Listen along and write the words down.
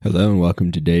Hello and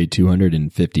welcome to day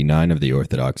 259 of the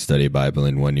Orthodox Study Bible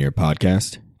in 1 Year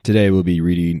podcast. Today we'll be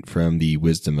reading from the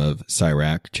Wisdom of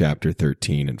Sirach, chapter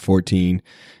 13 and 14,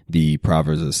 the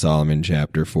Proverbs of Solomon,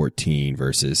 chapter 14,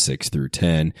 verses 6 through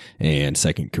 10, and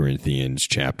 2 Corinthians,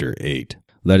 chapter 8.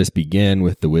 Let us begin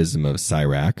with the Wisdom of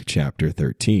Sirach, chapter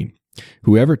 13.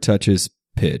 Whoever touches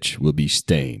pitch will be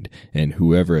stained, and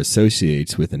whoever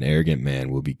associates with an arrogant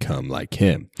man will become like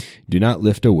him. Do not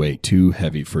lift a weight too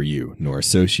heavy for you, nor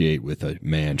associate with a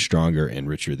man stronger and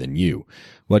richer than you.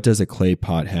 What does a clay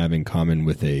pot have in common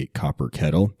with a copper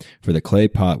kettle? For the clay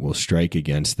pot will strike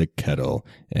against the kettle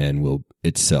and will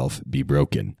itself be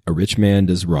broken. A rich man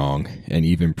does wrong and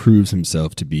even proves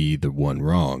himself to be the one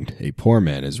wronged. A poor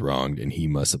man is wronged and he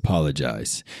must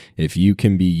apologize. If you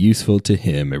can be useful to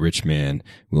him, a rich man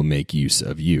will make use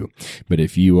of you. But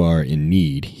if you are in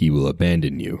need, he will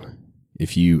abandon you.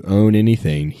 If you own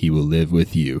anything, he will live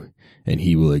with you, and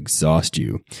he will exhaust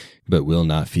you, but will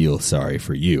not feel sorry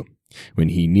for you. When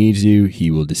he needs you, he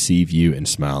will deceive you and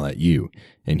smile at you,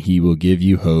 and he will give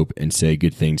you hope and say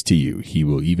good things to you. He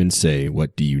will even say,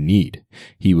 "What do you need?"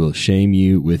 He will shame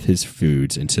you with his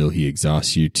foods until he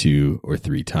exhausts you 2 or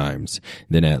 3 times.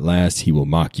 Then at last he will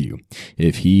mock you.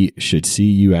 If he should see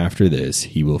you after this,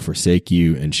 he will forsake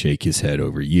you and shake his head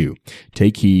over you.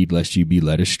 Take heed lest you be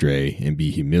led astray and be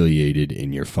humiliated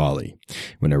in your folly.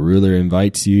 When a ruler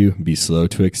invites you, be slow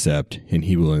to accept, and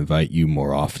he will invite you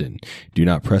more often. Do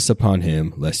not press upon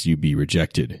him lest you be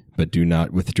rejected, but do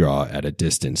not withdraw at a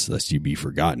distance lest you be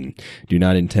forgotten. Do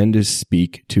not intend to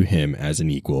speak to him as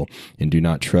an equal, and do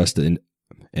not trust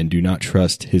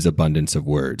his abundance of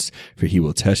words, for he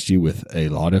will test you with a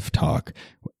lot of talk,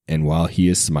 and while he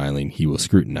is smiling, he will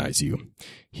scrutinize you.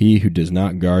 He who does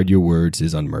not guard your words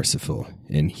is unmerciful,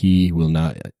 and he will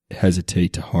not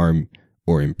hesitate to harm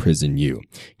or imprison you.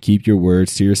 Keep your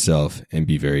words to yourself and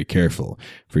be very careful,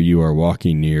 for you are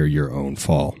walking near your own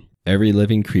fall. Every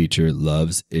living creature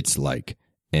loves its like,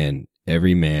 and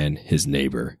every man his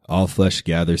neighbor. All flesh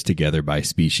gathers together by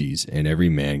species, and every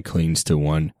man clings to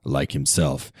one like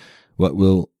himself. What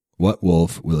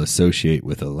wolf will associate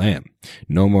with a lamb?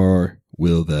 No more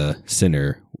will the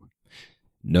sinner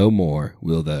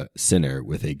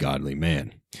with a godly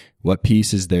man. What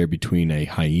peace is there between a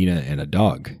hyena and a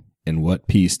dog? And what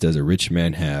peace does a rich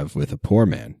man have with a poor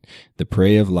man? The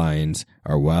prey of lions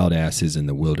are wild asses in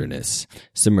the wilderness.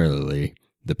 Similarly,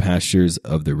 the pastures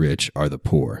of the rich are the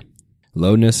poor.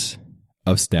 Lowness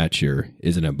of stature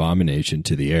is an abomination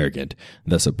to the arrogant.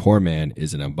 Thus a poor man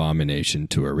is an abomination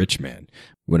to a rich man.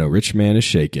 When a rich man is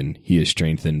shaken, he is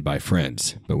strengthened by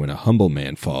friends. But when a humble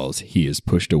man falls, he is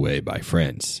pushed away by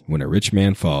friends. When a rich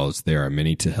man falls, there are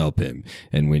many to help him.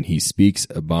 And when he speaks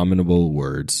abominable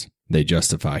words, they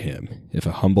justify him. If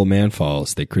a humble man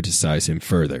falls, they criticize him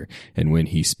further, and when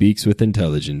he speaks with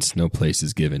intelligence, no place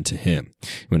is given to him.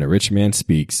 When a rich man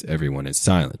speaks, everyone is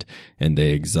silent, and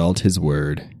they exalt his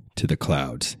word to the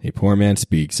clouds. A poor man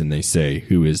speaks, and they say,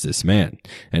 "Who is this man?"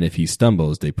 And if he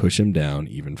stumbles, they push him down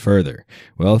even further.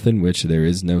 Wealth in which there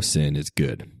is no sin is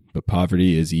good, but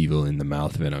poverty is evil in the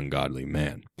mouth of an ungodly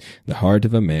man. The heart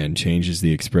of a man changes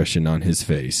the expression on his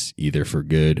face, either for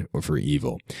good or for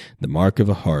evil. The mark of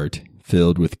a heart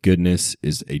filled with goodness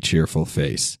is a cheerful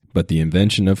face, but the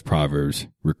invention of proverbs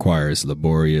requires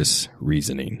laborious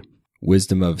reasoning.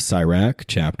 Wisdom of Sirach,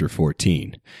 chapter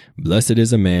 14. Blessed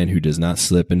is a man who does not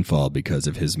slip and fall because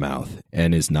of his mouth,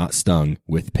 and is not stung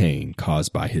with pain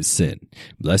caused by his sin.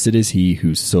 Blessed is he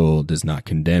whose soul does not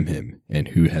condemn him, and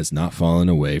who has not fallen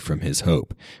away from his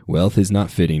hope. Wealth is not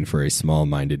fitting for a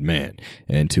small-minded man,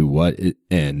 and to what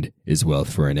end is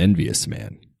wealth for an envious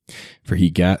man? For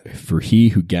he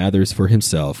who gathers for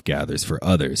himself gathers for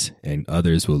others, and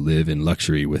others will live in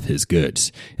luxury with his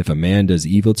goods. If a man does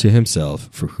evil to himself,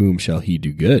 for whom shall he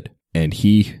do good? And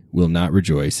he will not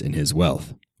rejoice in his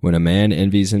wealth. When a man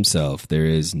envies himself, there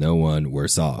is no one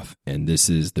worse off, and this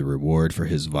is the reward for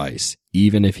his vice.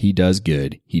 Even if he does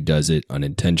good, he does it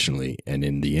unintentionally, and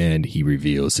in the end he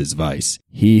reveals his vice.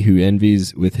 He who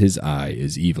envies with his eye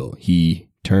is evil. He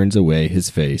turns away his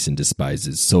face and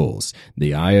despises souls.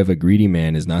 The eye of a greedy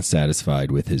man is not satisfied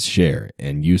with his share,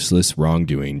 and useless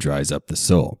wrongdoing dries up the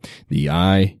soul.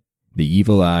 The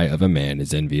evil eye of a man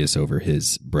is envious over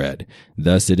his bread.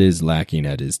 Thus it is lacking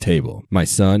at his table. My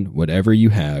son, whatever you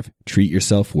have, treat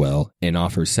yourself well, and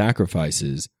offer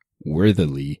sacrifices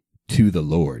worthily to the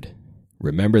Lord.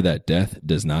 Remember that death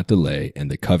does not delay, and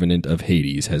the covenant of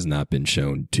Hades has not been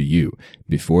shown to you.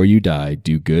 Before you die,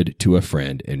 do good to a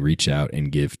friend and reach out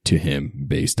and give to him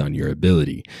based on your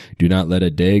ability. Do not let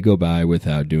a day go by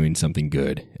without doing something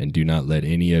good, and do not let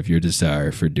any of your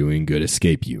desire for doing good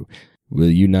escape you. Will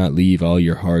you not leave all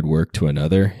your hard work to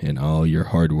another, and all your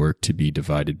hard work to be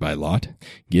divided by lot?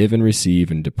 Give and receive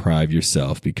and deprive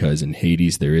yourself, because in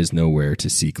Hades there is nowhere to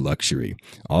seek luxury.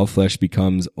 All flesh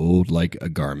becomes old like a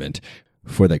garment.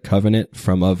 For the covenant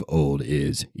from of old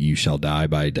is, you shall die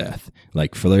by death,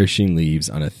 like flourishing leaves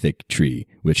on a thick tree,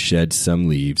 which sheds some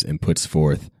leaves and puts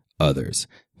forth others.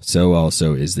 So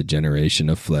also is the generation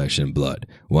of flesh and blood.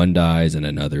 One dies and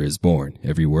another is born.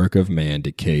 Every work of man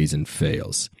decays and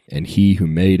fails, and he who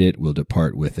made it will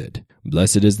depart with it.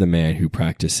 Blessed is the man who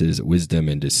practices wisdom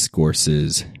and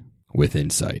discourses with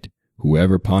insight.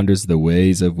 Whoever ponders the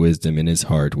ways of wisdom in his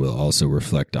heart will also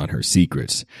reflect on her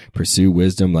secrets. Pursue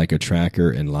wisdom like a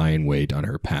tracker and lie in wait on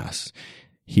her paths.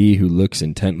 He who looks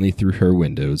intently through her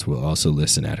windows will also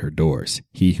listen at her doors.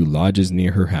 He who lodges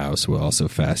near her house will also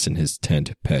fasten his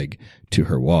tent peg to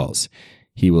her walls.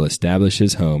 He will establish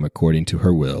his home according to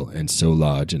her will, and so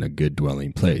lodge in a good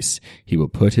dwelling place. He will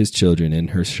put his children in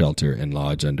her shelter and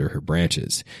lodge under her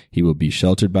branches. He will be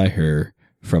sheltered by her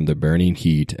from the burning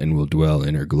heat and will dwell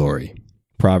in her glory.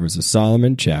 Proverbs of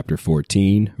Solomon, chapter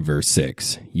 14, verse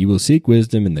 6. You will seek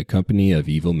wisdom in the company of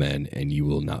evil men, and you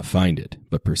will not find it.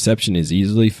 But perception is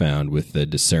easily found with the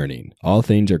discerning. All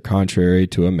things are contrary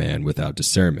to a man without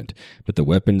discernment, but the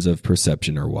weapons of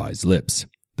perception are wise lips.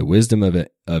 The wisdom of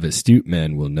astute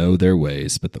men will know their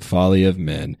ways, but the folly of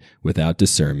men without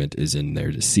discernment is in their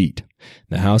deceit.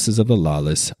 The houses of the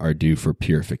lawless are due for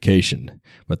purification,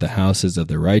 but the houses of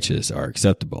the righteous are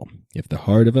acceptable. If the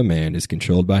heart of a man is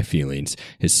controlled by feelings,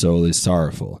 his soul is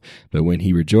sorrowful, but when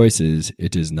he rejoices,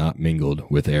 it is not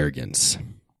mingled with arrogance.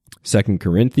 2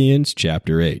 Corinthians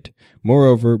chapter 8.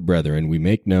 Moreover, brethren, we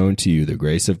make known to you the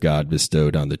grace of God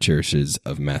bestowed on the churches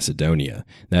of Macedonia,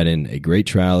 that in a great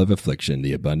trial of affliction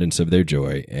the abundance of their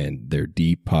joy and their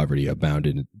deep poverty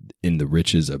abounded in the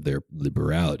riches of their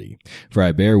liberality. For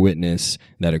I bear witness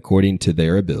that according to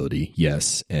their ability,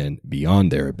 yes, and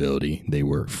beyond their ability, they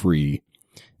were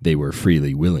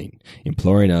freely willing,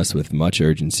 imploring us with much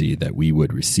urgency that we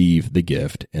would receive the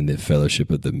gift and the fellowship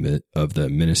of the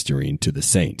ministering to the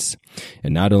saints.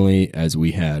 And not only as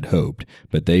we had hoped,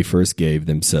 but they first gave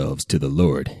themselves to the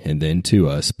Lord, and then to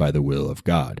us by the will of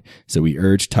God. So we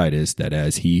urge Titus that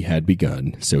as he had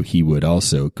begun, so he would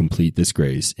also complete this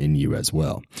grace in you as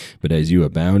well. But as you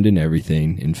abound in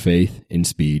everything, in faith, in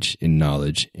speech, in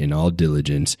knowledge, in all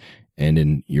diligence, and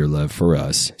in your love for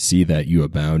us, see that you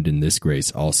abound in this grace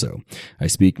also. I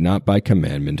speak not by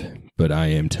commandment, but I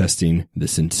am testing the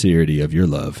sincerity of your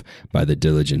love by the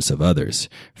diligence of others.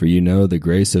 For you know the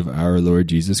grace of our Lord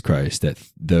Jesus Christ, that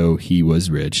though he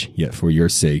was rich, yet for your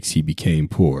sakes he became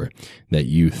poor, that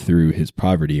you through his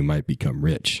poverty might become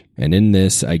rich. And in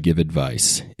this I give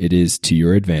advice. It is to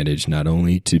your advantage not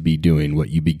only to be doing what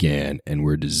you began and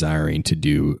were desiring to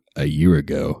do a year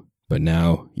ago, but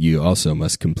now you also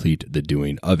must complete the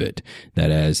doing of it, that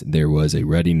as there was a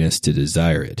readiness to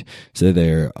desire it, so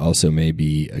there also may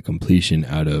be a completion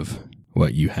out of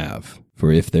what you have.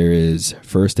 For if there is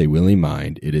first a willing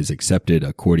mind, it is accepted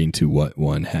according to what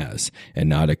one has, and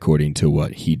not according to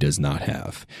what he does not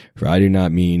have. For I do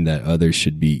not mean that others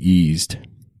should be eased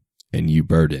and you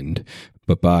burdened,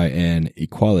 but by an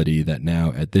equality that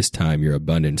now at this time your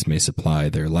abundance may supply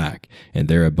their lack, and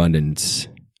their abundance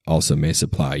also may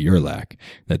supply your lack,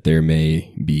 that there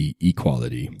may be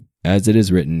equality. As it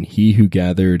is written, he who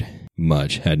gathered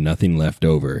much had nothing left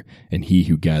over, and he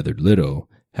who gathered little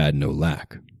had no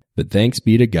lack. But thanks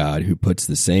be to God who puts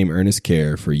the same earnest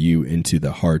care for you into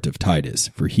the heart of Titus.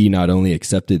 For he not only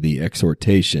accepted the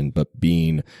exhortation, but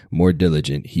being more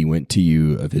diligent, he went to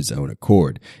you of his own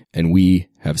accord. And we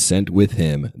have sent with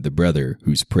him the brother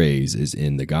whose praise is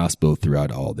in the gospel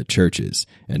throughout all the churches.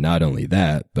 And not only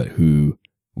that, but who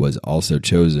was also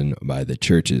chosen by the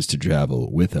churches to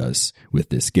travel with us with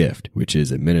this gift, which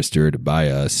is administered by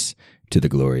us to the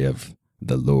glory of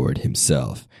the Lord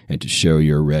himself, and to show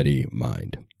your ready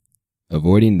mind.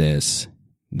 Avoiding this,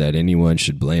 that anyone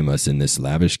should blame us in this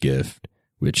lavish gift,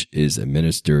 which is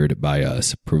administered by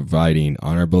us, providing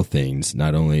honorable things,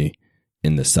 not only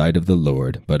in the sight of the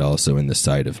Lord, but also in the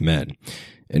sight of men.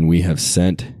 And we have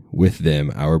sent with them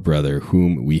our brother,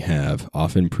 whom we have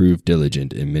often proved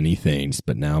diligent in many things,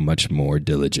 but now much more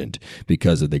diligent,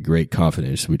 because of the great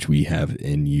confidence which we have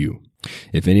in you.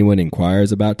 If anyone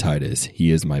inquires about Titus,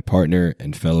 he is my partner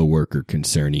and fellow worker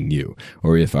concerning you.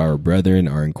 Or if our brethren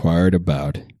are inquired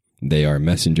about, they are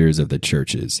messengers of the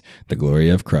churches, the glory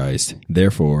of Christ.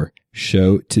 Therefore,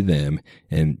 show to them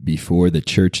and before the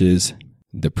churches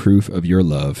the proof of your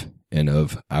love and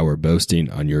of our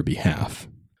boasting on your behalf.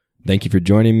 Thank you for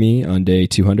joining me on day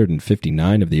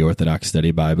 259 of the Orthodox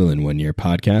Study Bible in 1 Year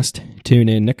podcast. Tune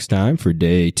in next time for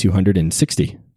day 260.